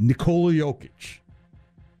Nikola Jokic.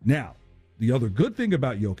 Now, the other good thing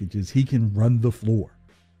about Jokic is he can run the floor.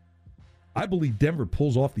 I believe Denver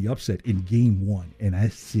pulls off the upset in game 1, and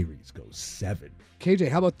that series goes 7. KJ,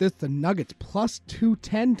 how about this? The Nuggets plus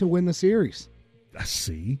 210 to win the series.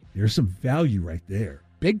 See, there's some value right there.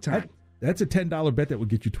 Big time. That's a $10 bet that would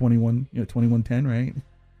get you 21.10, right?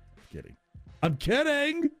 I'm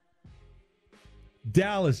kidding.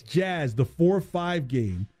 Dallas Jazz, the 4-5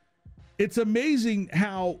 game. It's amazing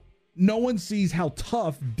how no one sees how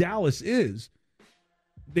tough Dallas is.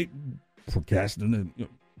 They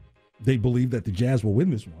believe that the Jazz will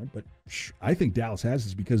win this one, but I think Dallas has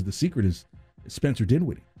this because the secret is Spencer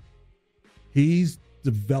Dinwiddie. He's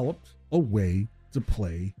developed a way to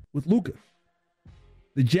play with Luka.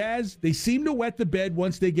 The Jazz, they seem to wet the bed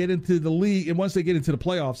once they get into the league and once they get into the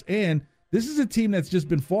playoffs. And this is a team that's just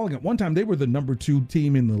been falling. At one time, they were the number 2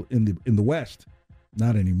 team in the West.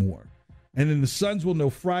 Not anymore. And then the Suns will know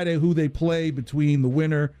Friday who they play between the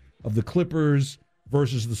winner of the Clippers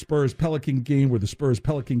versus the Spurs-Pelican game, where the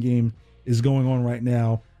Spurs-Pelican game is going on right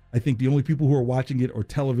now. I think the only people who are watching it are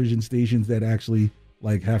television stations that actually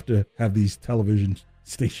have to have these television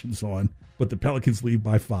stations on. But the Pelicans lead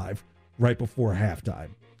by 5 right before halftime.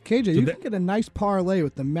 KJ, you can get a nice parlay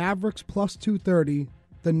with the Mavericks plus 230,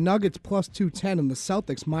 the Nuggets plus 210, and the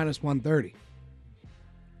Celtics minus 130.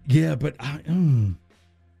 Yeah, but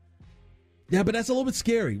that's a little bit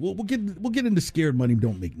scary. We'll get into scared money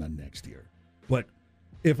don't make none next year. But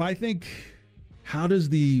if I think, how does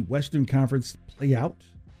the Western Conference play out?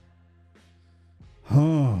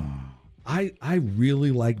 I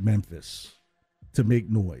really like Memphis to make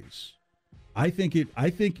noise. I think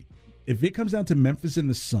if it comes down to Memphis and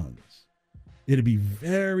the Suns, it'd be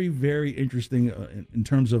very, very interesting in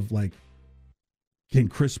terms of can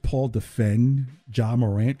Chris Paul defend Ja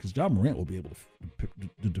Morant? Because Ja Morant will be able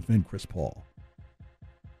to defend Chris Paul.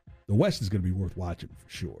 The West is going to be worth watching for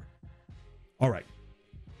sure. All right.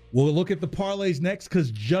 We'll look at the parlays next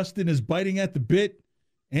because Justin is biting at the bit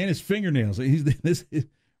and his fingernails.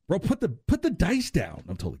 Bro, put the dice down.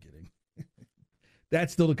 I'm totally kidding.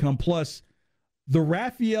 That's still to come. Plus, the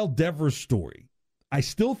Rafael Devers story. I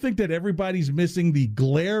still think that everybody's missing the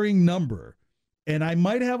glaring number. And I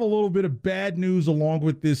might have a little bit of bad news along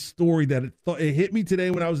with this story that it hit me today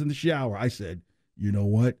when I was in the shower. I said, you know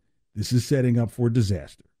what? This is setting up for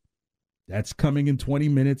disaster. That's coming in 20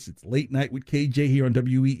 minutes. It's Late Night with KJ here on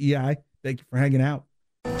WEEI. Thank you for hanging out.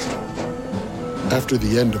 After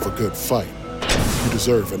the end of a good fight, you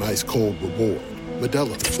deserve an ice-cold reward.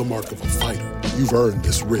 Modelo, the mark of a fighter. You've earned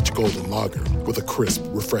this rich golden lager with a crisp,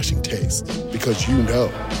 refreshing taste. Because you know,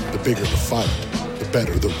 the bigger the fight, the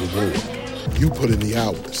better the reward. You put in the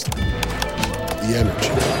hours, the energy,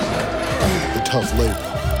 the tough labor.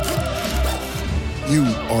 You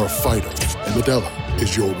are a fighter, and Modelo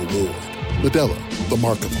is your reward. Modelo, the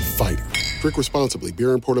mark of a fighter. Drink responsibly.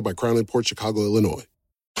 Beer imported by Crown Imports, Chicago, Illinois.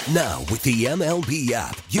 Now, with the MLB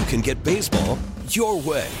app, you can get baseball your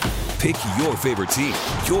way. Pick your favorite team,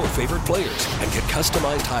 your favorite players, and get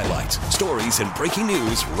customized highlights, stories, and breaking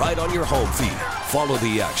news right on your home feed. Follow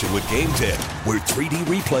the action with Game Day, where 3D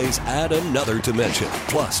replays add another dimension.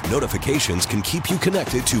 Plus, notifications can keep you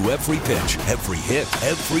connected to every pitch, every hit,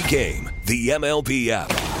 every game. The MLB app.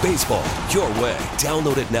 Baseball, your way.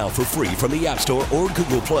 Download it now for free from the App Store or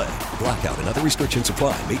Google Play. Blackout and other restrictions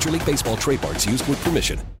apply. Major League Baseball trademarks used with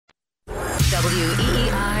permission.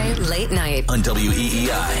 WEEI Late Night. On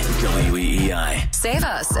WEEI. Save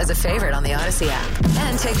us as a favorite on the Odyssey app.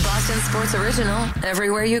 And take Boston Sports Original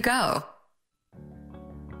everywhere you go.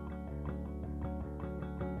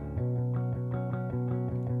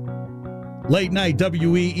 Late Night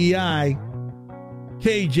WEEI.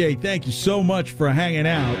 KJ, thank you so much for hanging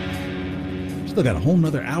out. Still got a whole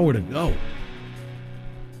nother hour to go.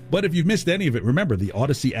 But if you've missed any of it, remember the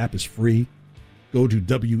Odyssey app is free. Go to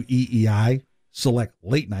WEEI, select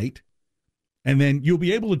Late Night, and then you'll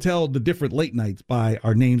be able to tell the different late nights by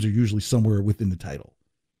our names are usually somewhere within the title.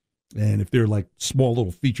 And if they're like small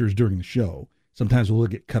little features during the show, sometimes we'll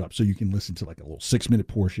get cut up so you can listen to like a little 6-minute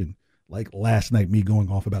portion, like last night, me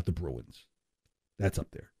going off about the Bruins. That's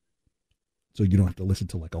up there. So you don't have to listen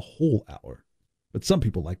to like a whole hour. But some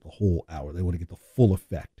people like the whole hour. They want to get the full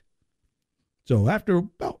effect. So after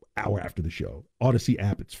about an hour after the show, Odyssey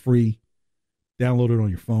app, it's free. Download it on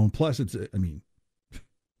your phone. Plus, it's,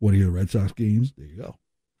 one of your Red Sox games, there you go.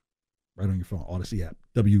 Right on your phone, Odyssey app,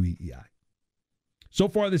 WEEI. So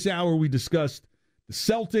far this hour, we discussed the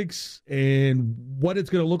Celtics and what it's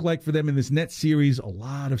going to look like for them in this Nets series. A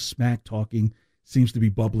lot of smack talking seems to be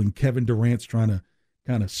bubbling. Kevin Durant's trying to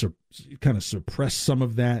kind of suppress some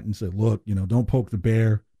of that and say, look, don't poke the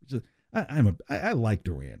bear. I like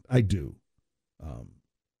Durant. I do.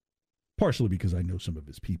 Partially because I know some of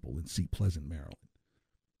his people in Seat Pleasant, Maryland,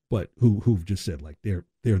 but who've just said like they're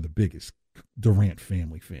the biggest Durant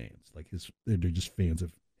family fans. Like they're just fans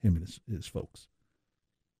of him and his folks.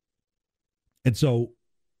 And so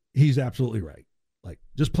he's absolutely right. Like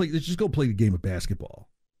let's just go play the game of basketball.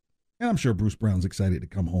 And I'm sure Bruce Brown's excited to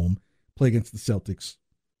come home, play against the Celtics.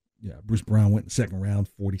 Yeah, Bruce Brown went in the second round,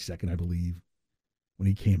 42nd, I believe, when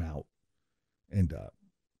he came out. And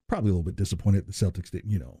probably a little bit disappointed the Celtics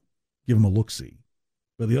didn't, give him a look-see.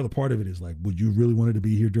 But the other part of it is like, would you really wanted to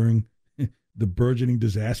be here during the burgeoning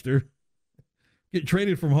disaster? Get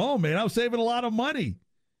traded from home, man. I was saving a lot of money.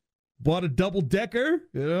 Bought a double-decker,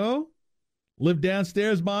 lived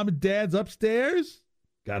downstairs, mom and dad's upstairs.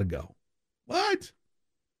 Got to go. What?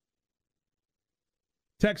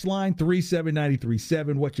 Text line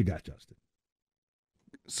 37937. What you got, Justin?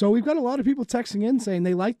 So we've got a lot of people texting in saying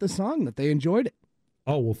they liked the song, that they enjoyed it.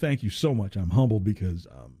 Oh, well, thank you so much. I'm humbled because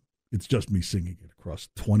it's just me singing it across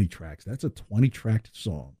 20 tracks. That's a 20-track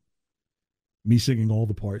song. Me singing all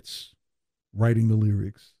the parts, writing the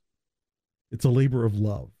lyrics. It's a labor of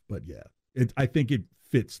love. But, yeah, I think it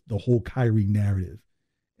fits the whole Kyrie narrative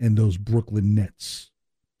and those Brooklyn Nets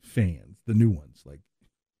fans, the new ones. Like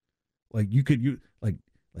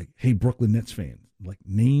hey, Brooklyn Nets fans, like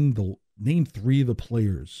name 3 of the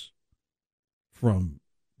players from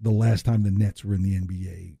the last time the Nets were in the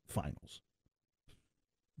NBA Finals.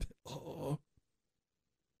 Oh,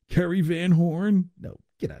 Kerry Van Horn? No,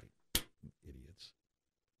 get out of here, idiots.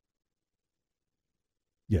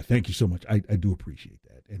 Yeah, thank you so much. I do appreciate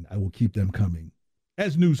that, and I will keep them coming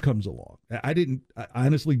as news comes along. I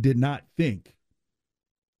honestly did not think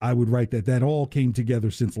I would write that. That all came together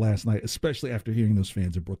since last night, especially after hearing those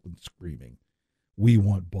fans of Brooklyn screaming, "We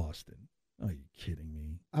want Boston." Are you kidding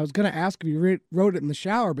me? I was going to ask if you wrote it in the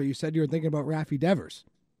shower, but you said you were thinking about Rafi Devers.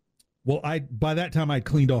 Well, by that time, I'd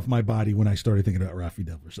cleaned off my body when I started thinking about Rafi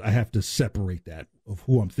Devers. I have to separate that of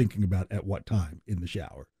who I'm thinking about at what time in the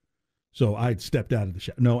shower. So I'd stepped out of the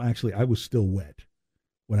shower. No, actually, I was still wet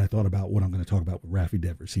when I thought about what I'm going to talk about with Rafi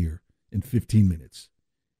Devers here in 15 minutes.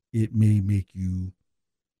 It may make you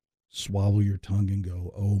swallow your tongue and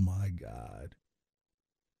go, oh, my God.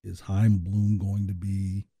 Is Chaim Bloom going to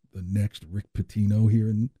be the next Rick Pitino here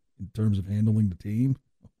in terms of handling the team?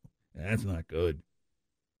 That's not good.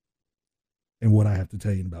 And what I have to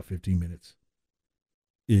tell you in about 15 minutes,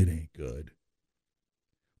 it ain't good.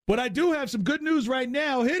 But I do have some good news right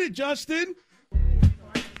now. Hit it, Justin.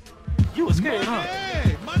 You were scared, huh?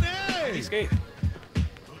 Money! Don't be scared.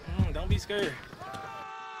 Don't be scared.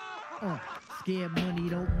 Scared money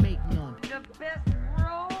don't make none. The best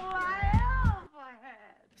roll I ever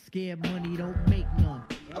had. Scared money don't make none.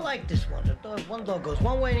 I like this one. One dog goes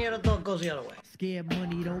one way and the other dog goes the other way. Scared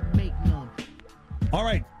money don't make none. All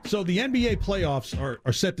right, so the NBA playoffs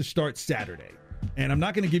are set to start Saturday. And I'm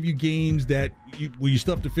not going to give you games that you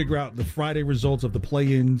still have to figure out the Friday results of the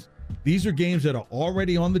play-ins. These are games that are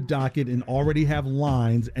already on the docket and already have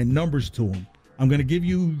lines and numbers to them. I'm going to give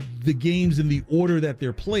you the games in the order that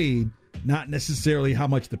they're played, not necessarily how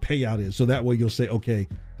much the payout is. So that way you'll say, okay,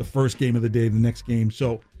 the first game of the day, the next game.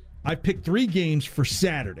 So I picked 3 games for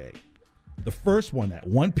Saturday. The first one at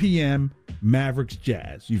 1 p.m., Mavericks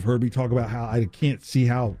Jazz. You've heard me talk about how I can't see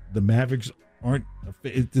how the Mavericks aren't.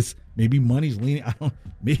 It's this, maybe money's leaning.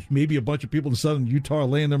 Maybe a bunch of people in Southern Utah are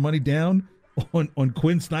laying their money down on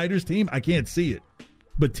Quinn Snyder's team. I can't see it.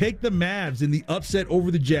 But take the Mavs in the upset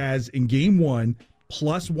over the Jazz in game 1,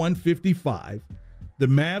 plus 155. The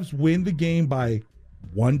Mavs win the game by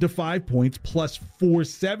 1 to 5 points, plus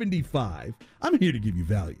 475. I'm here to give you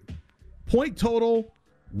value. Point total,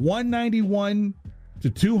 191 to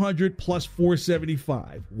 200 plus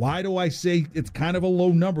 475. Why do I say it's kind of a low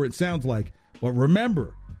number? It sounds like. But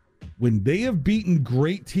remember, when they have beaten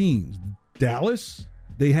great teams, Dallas,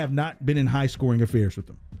 they have not been in high-scoring affairs with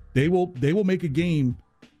them. They will make a game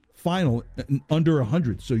final under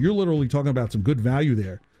 100. So you're literally talking about some good value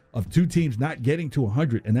there of 2 teams not getting to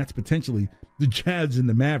 100, and that's potentially the Jazz and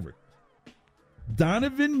the Mavericks.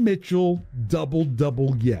 Donovan Mitchell,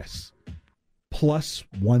 double, yes. Plus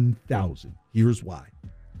 1,000. Here's why.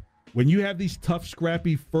 When you have these tough,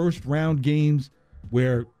 scrappy first-round games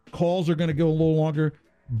where calls are going to go a little longer,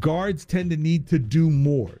 guards tend to need to do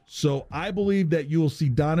more. So I believe that you will see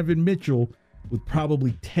Donovan Mitchell with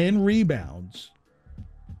probably 10 rebounds,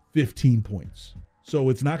 15 points. So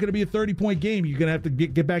it's not going to be a 30-point game. You're going to have to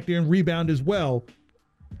get back there and rebound as well.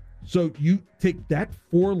 So you take that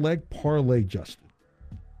 4-leg parlay, Justin.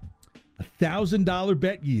 $1,000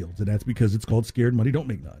 bet yields, and that's because it's called Scared Money Don't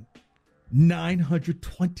Make None.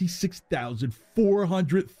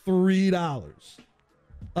 $926,403.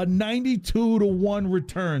 A 92-to-1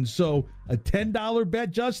 return. So a $10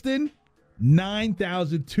 bet, Justin,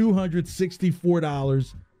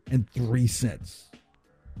 $9,264.03.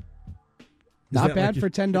 Not bad for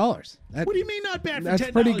 $10. What do you mean not bad for $10?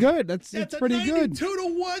 That's pretty good. That's pretty good.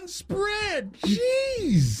 92-to-1 spread.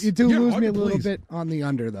 Jeez. You do lose me a little bit on the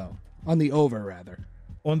under, though. On the over, rather.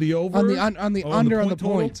 On the over? On the under on the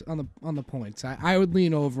points. On the points. I would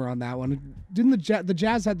lean over on that one. Didn't the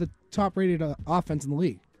Jazz had the top-rated offense in the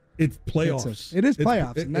league? It's playoffs. It is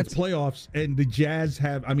playoffs. It's playoffs, and the Jazz the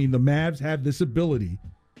Mavs have this ability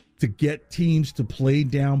to get teams to play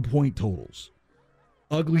down point totals.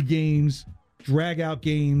 Ugly games, drag-out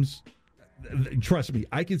games. Trust me,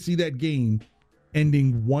 I can see that game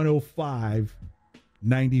ending 105-94.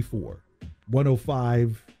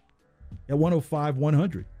 105 at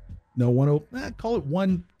 105-100. No, call it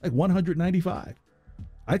 195.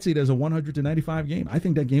 I'd say it as a 100-95 game. I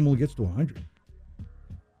think that game only gets to 100.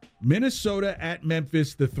 Minnesota at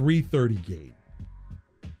Memphis, the 3:30 game.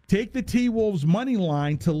 Take the T-Wolves money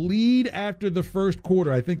line to lead after the first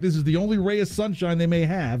quarter. I think this is the only ray of sunshine they may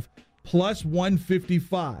have, plus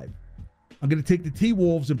 155. I'm going to take the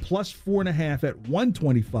T-Wolves and plus 4.5 at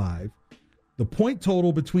 125. The point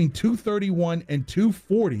total between 231 and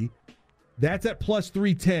 240, that's at plus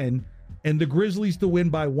 310. And the Grizzlies to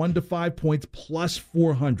win by 1 to 5 points, plus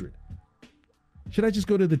 400. Should I just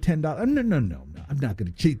go to the $10? No. I'm not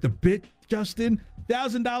going to cheat the bit, Justin.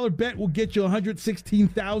 $1,000 bet will get you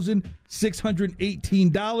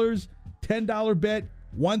 $116,618. $10 bet,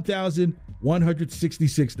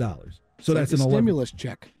 $1,166. So that's an stimulus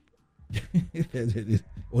check.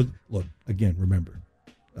 Well, look, again, remember,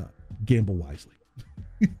 gamble wisely.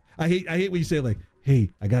 I hate when you say, like, hey,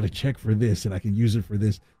 I got a check for this and I can use it for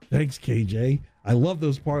this. Thanks, KJ. I love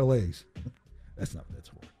those parlays. That's horrible.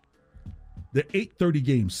 The 8:30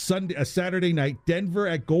 game, Saturday night, Denver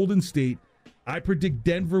at Golden State. I predict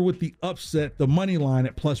Denver with the upset, the money line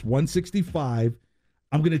at plus 165.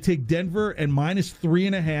 I'm going to take Denver and minus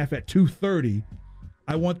 3.5 at 230.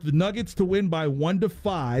 I want the Nuggets to win by 1 to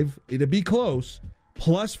 5. It'll be close,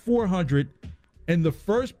 plus 400. And the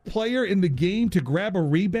first player in the game to grab a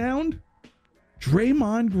rebound,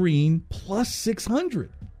 Draymond Green, plus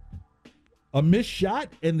 600. A missed shot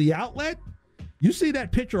and the outlet. You see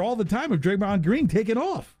that picture all the time of Draymond Green taking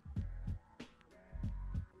off.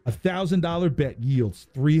 $1,000 bet yields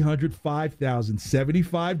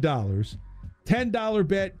 $305,075. $10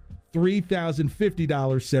 bet,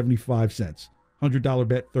 $3,050.75. $100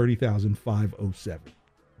 bet, $30,507.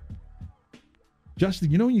 Justin,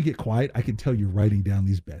 you know when you get quiet, I can tell you're writing down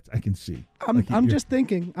these bets. I can see. I'm just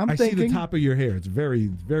thinking. I see the top of your hair. It's very,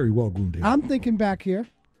 very well groomed hair. I'm thinking back here.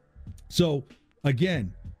 So,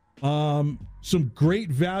 again, some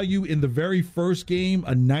great value in the very first game,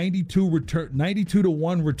 a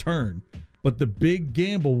 92-to-1 return. But the big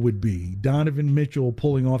gamble would be Donovan Mitchell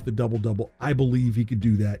pulling off the double-double. I believe he could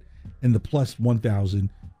do that. And the plus 1,000,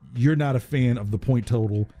 you're not a fan of the point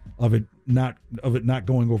total of it not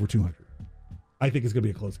going over 200. I think it's going to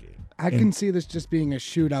be a close game. I can see this just being a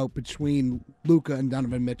shootout between Luka and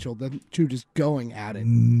Donovan Mitchell, the two just going at it.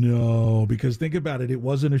 No, because think about it. It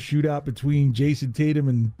wasn't a shootout between Jason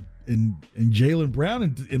Tatum and Jaylen Brown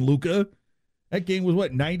and Luka. That game was,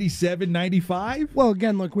 97, 95? Well,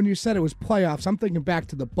 again, look, when you said it was playoffs, I'm thinking back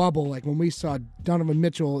to the bubble, like when we saw Donovan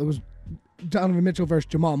Mitchell, it was Donovan Mitchell versus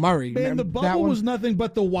Jamal Murray. Man, the bubble was nothing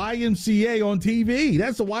but the YMCA on TV.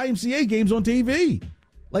 That's the YMCA games on TV.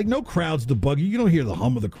 Like, no crowds to bug you. You don't hear the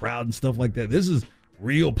hum of the crowd and stuff like that. This is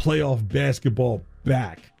real playoff basketball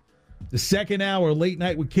back. The second hour, Late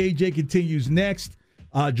Night with KJ, continues next.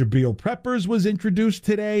 Jabril Peppers was introduced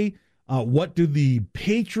today. What do the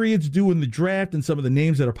Patriots do in the draft, and some of the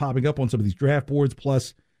names that are popping up on some of these draft boards,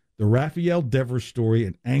 plus the Rafael Devers story,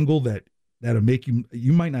 an angle that'll make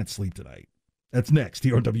you might not sleep tonight. That's next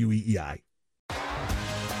here on WEEI.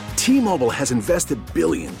 T-Mobile has invested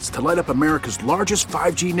billions to light up America's largest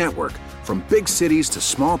 5G network, from big cities to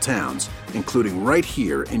small towns, including right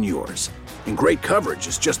here in yours. And great coverage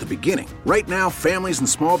is just the beginning. Right now, families and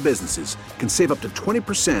small businesses can save up to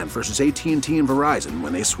 20% versus AT&T and Verizon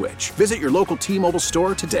when they switch. Visit your local T-Mobile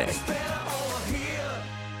store today.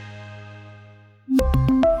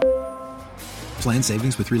 Plan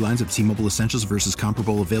savings with 3 lines of T-Mobile Essentials versus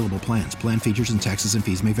comparable available plans. Plan features and taxes and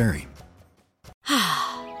fees may vary.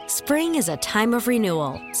 Spring is a time of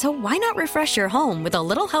renewal, so why not refresh your home with a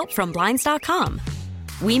little help from Blinds.com?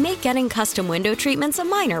 We make getting custom window treatments a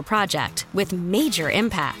minor project with major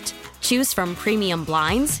impact. Choose from premium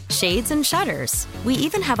blinds, shades, and shutters. We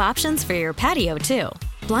even have options for your patio, too.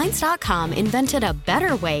 Blinds.com invented a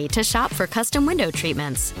better way to shop for custom window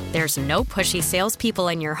treatments. There's no pushy salespeople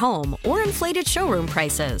in your home or inflated showroom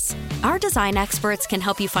prices. Our design experts can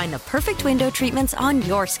help you find the perfect window treatments on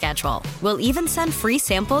your schedule. We'll even send free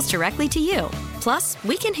samples directly to you. Plus,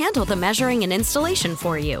 we can handle the measuring and installation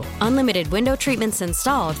for you. Unlimited window treatments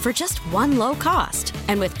installed for just one low cost.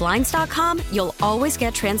 And with Blinds.com, you'll always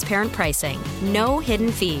get transparent pricing. No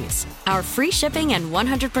hidden fees. Our free shipping and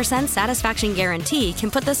 100% satisfaction guarantee can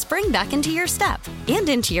put the spring back into your step and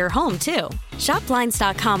into your home, too. Shop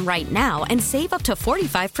Blinds.com right now and save up to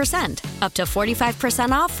 45%. Up to 45%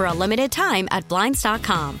 off for a limited time at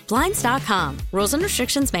Blinds.com. Blinds.com. Rules and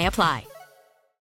restrictions may apply.